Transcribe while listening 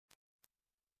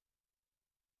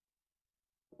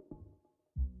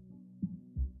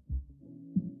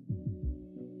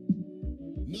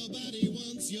Nobody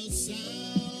wants your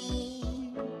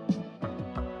sound.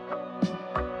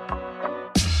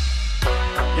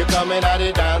 You coming at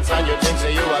the dance and you think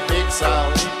say you a big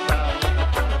sound.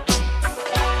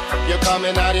 You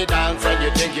coming at the dance and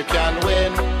you think you can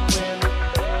win.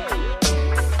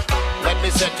 Let me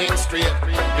set things straight,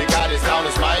 because this town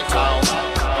is my town.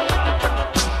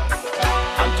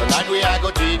 And tonight we are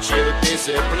gonna teach you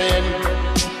discipline.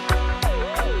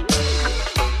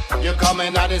 You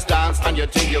coming at this dance and you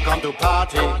think you come to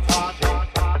party.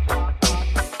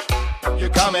 You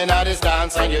coming at this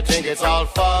dance and you think it's all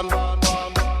fun.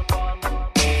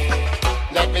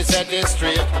 Let me set this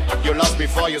straight, you lost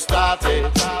before you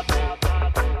started.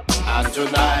 And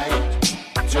tonight,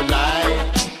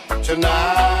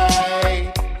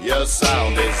 your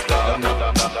sound is done.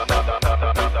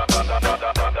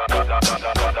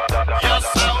 Your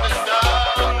sound is done.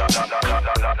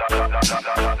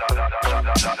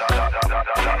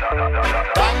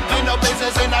 Banking no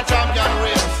business in a champion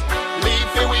race. Leave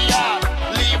where we are,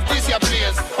 leave this your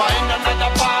place. Find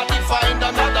another party, find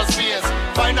another space.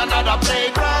 Find another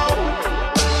playground.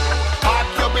 Pack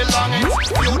your belongings,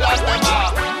 few that them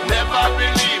are. Never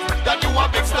believe that you a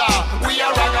big star. We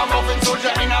are ragamuffin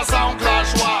soldier in a sound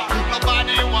clash war.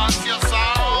 Nobody wants your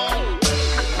sound.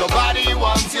 Nobody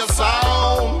wants your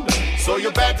sound. So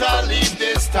you better leave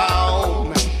this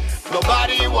town.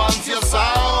 Nobody wants your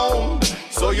sound.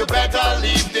 So you better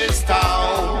leave this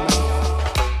town.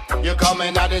 You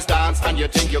coming at this dance and you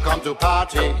think you come to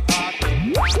party.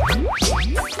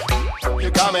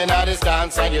 You coming at this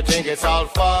dance and you think it's all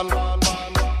fun.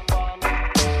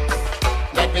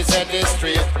 Let me set this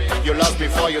straight, you lost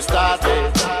before you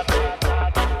started.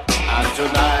 And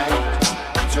tonight,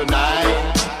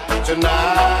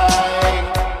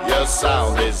 your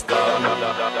sound is done.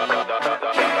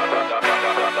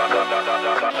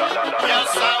 Your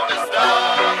sound is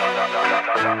done.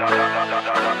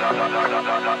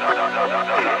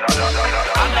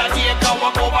 Undertaker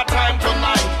walk over time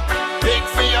tonight. Big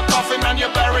for your coffin and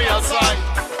your burial site.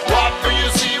 What do you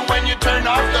see when you turn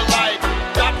off the light?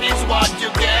 That is what you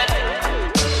get.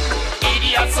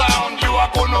 Idiot sound, you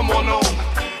are gonna mono.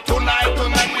 Tonight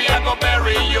we are gonna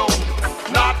bury you.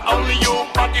 Not only you,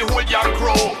 but the whole young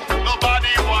crew.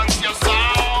 Nobody wants your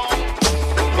sound.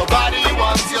 Nobody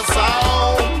wants your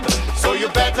sound. So you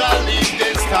better leave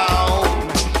this town.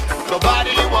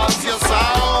 Nobody wants your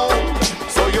sound.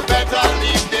 So you better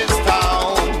leave this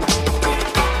town.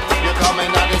 You're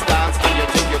coming at this dance and you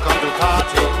think you come to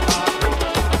party.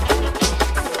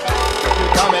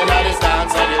 You're coming at this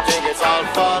dance and you think it's all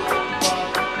fun.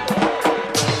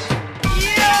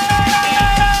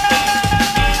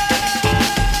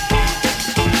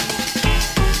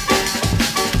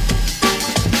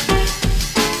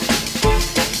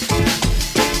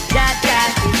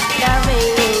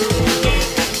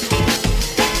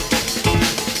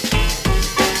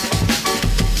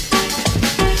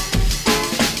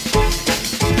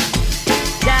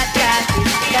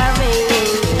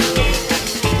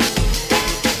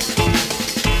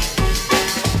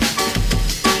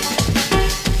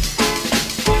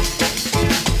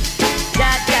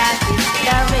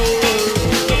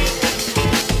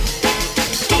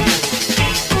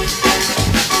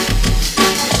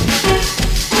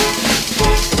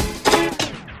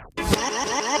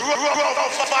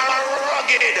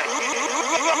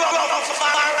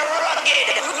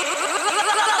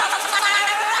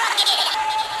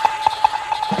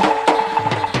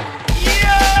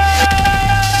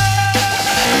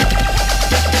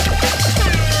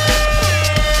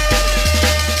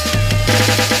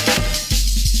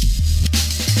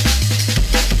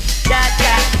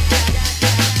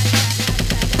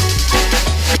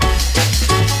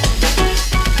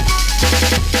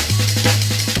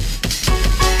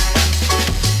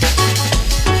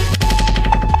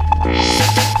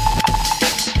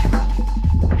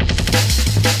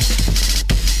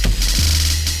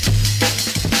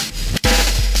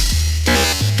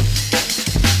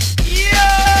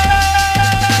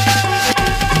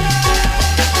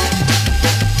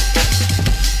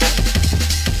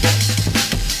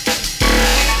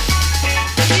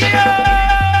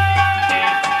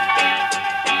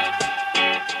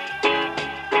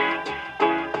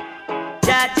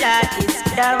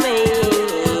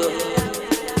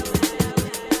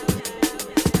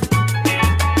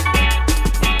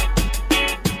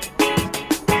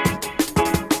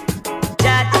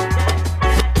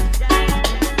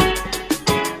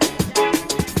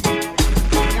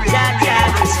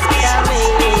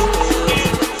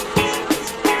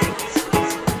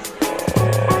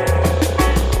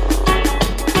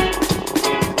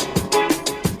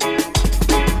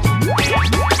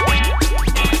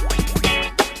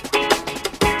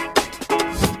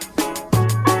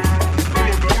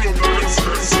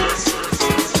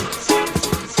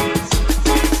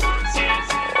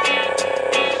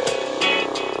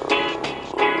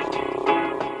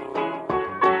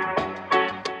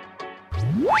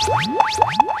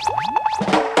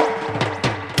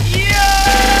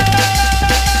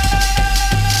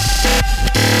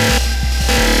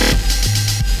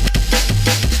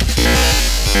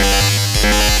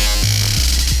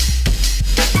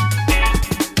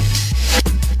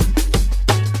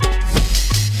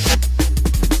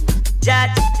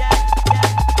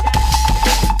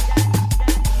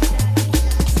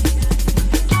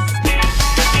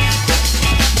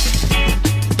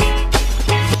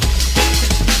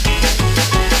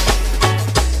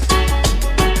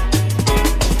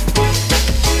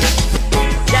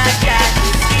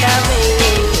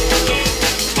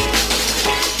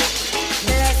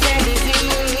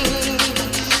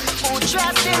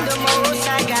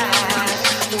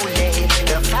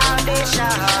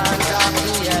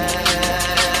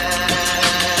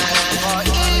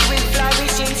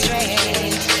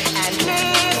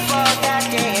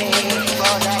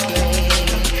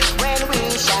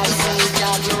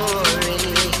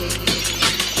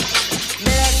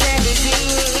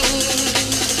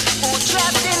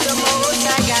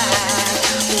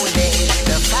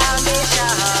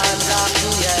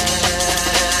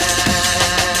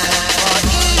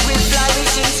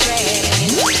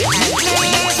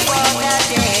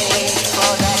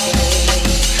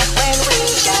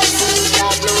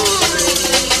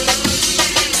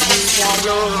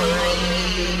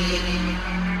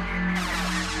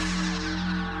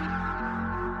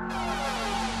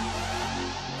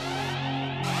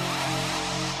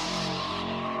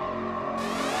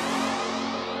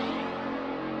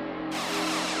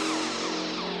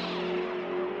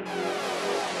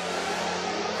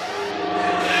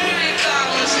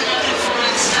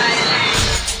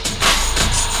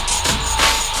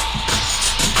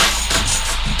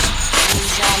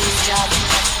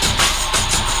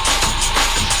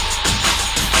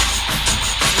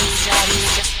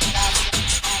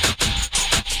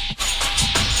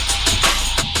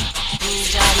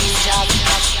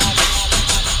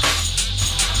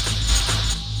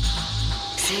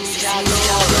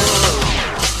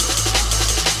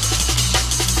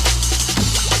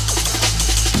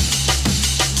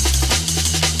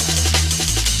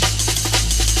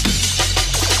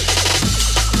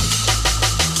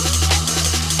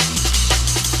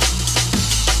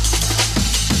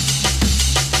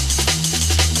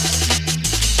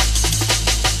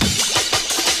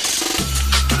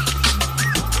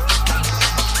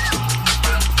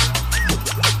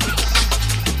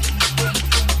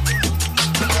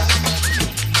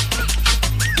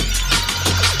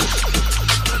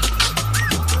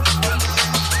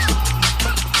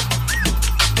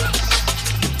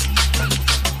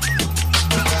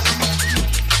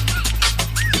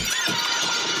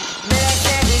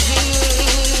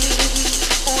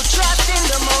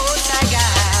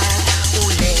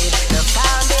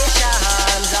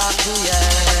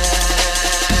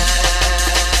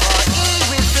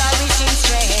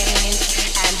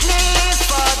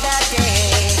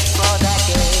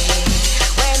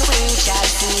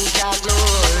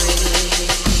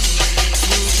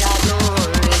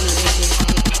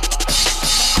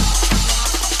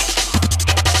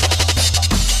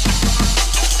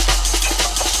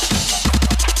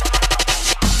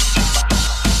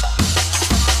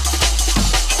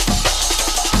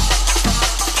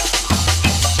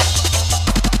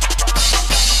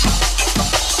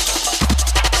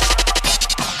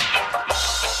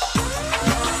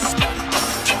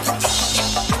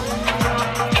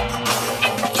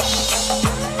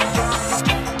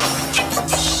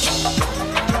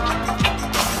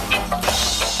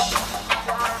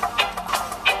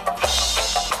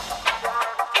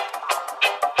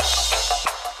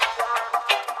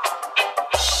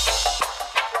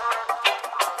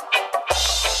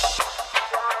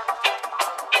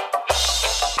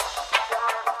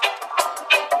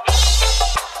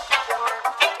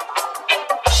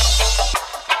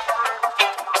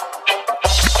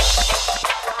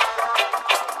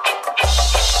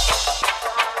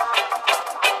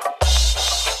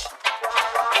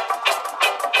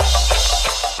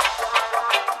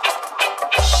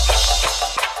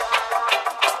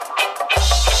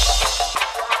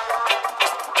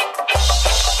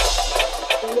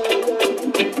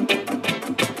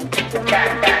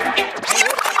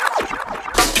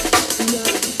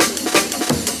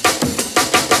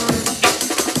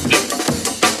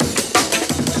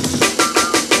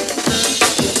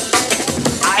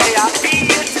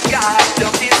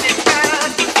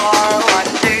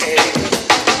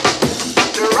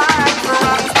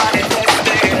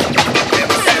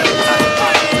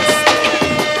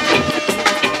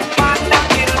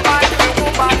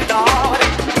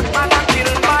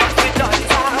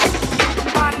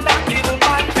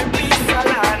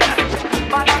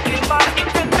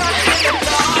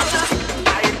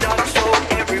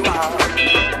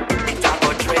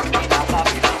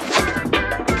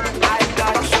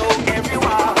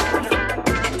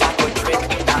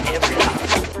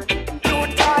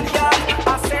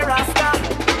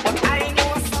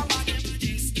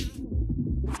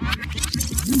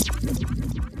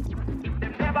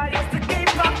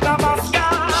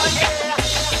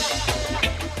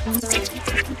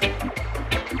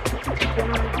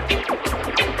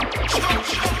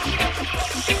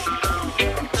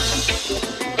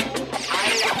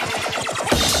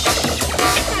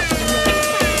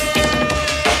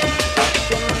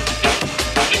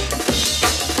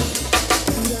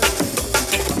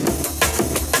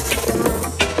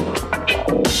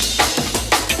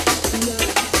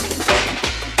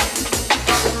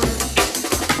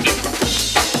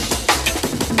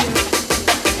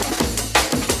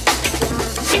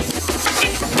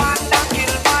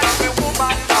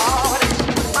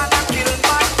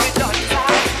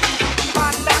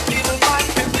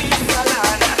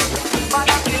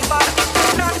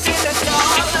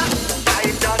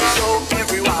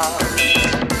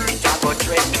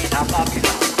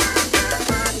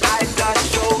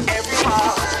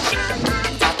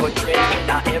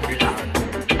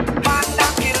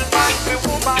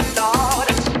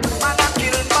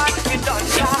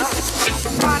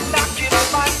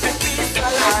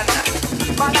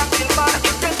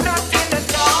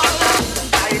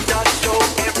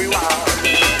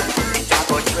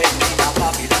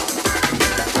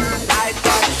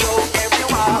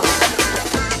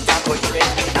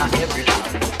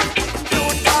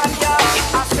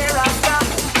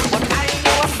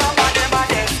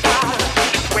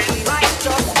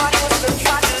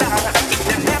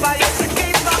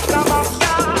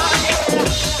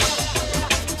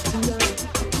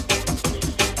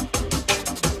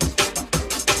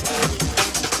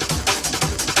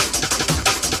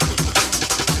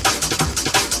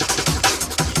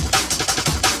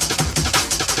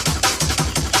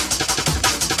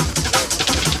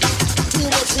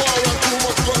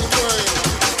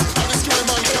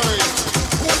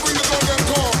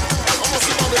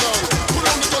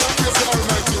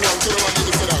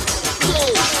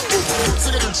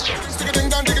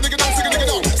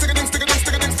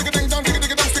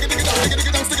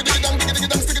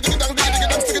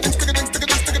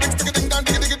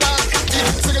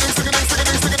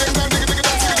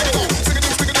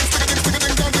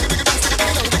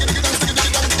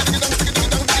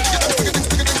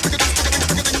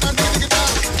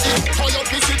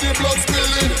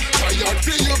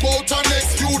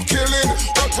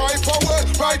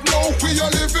 we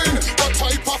are living. What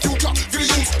type of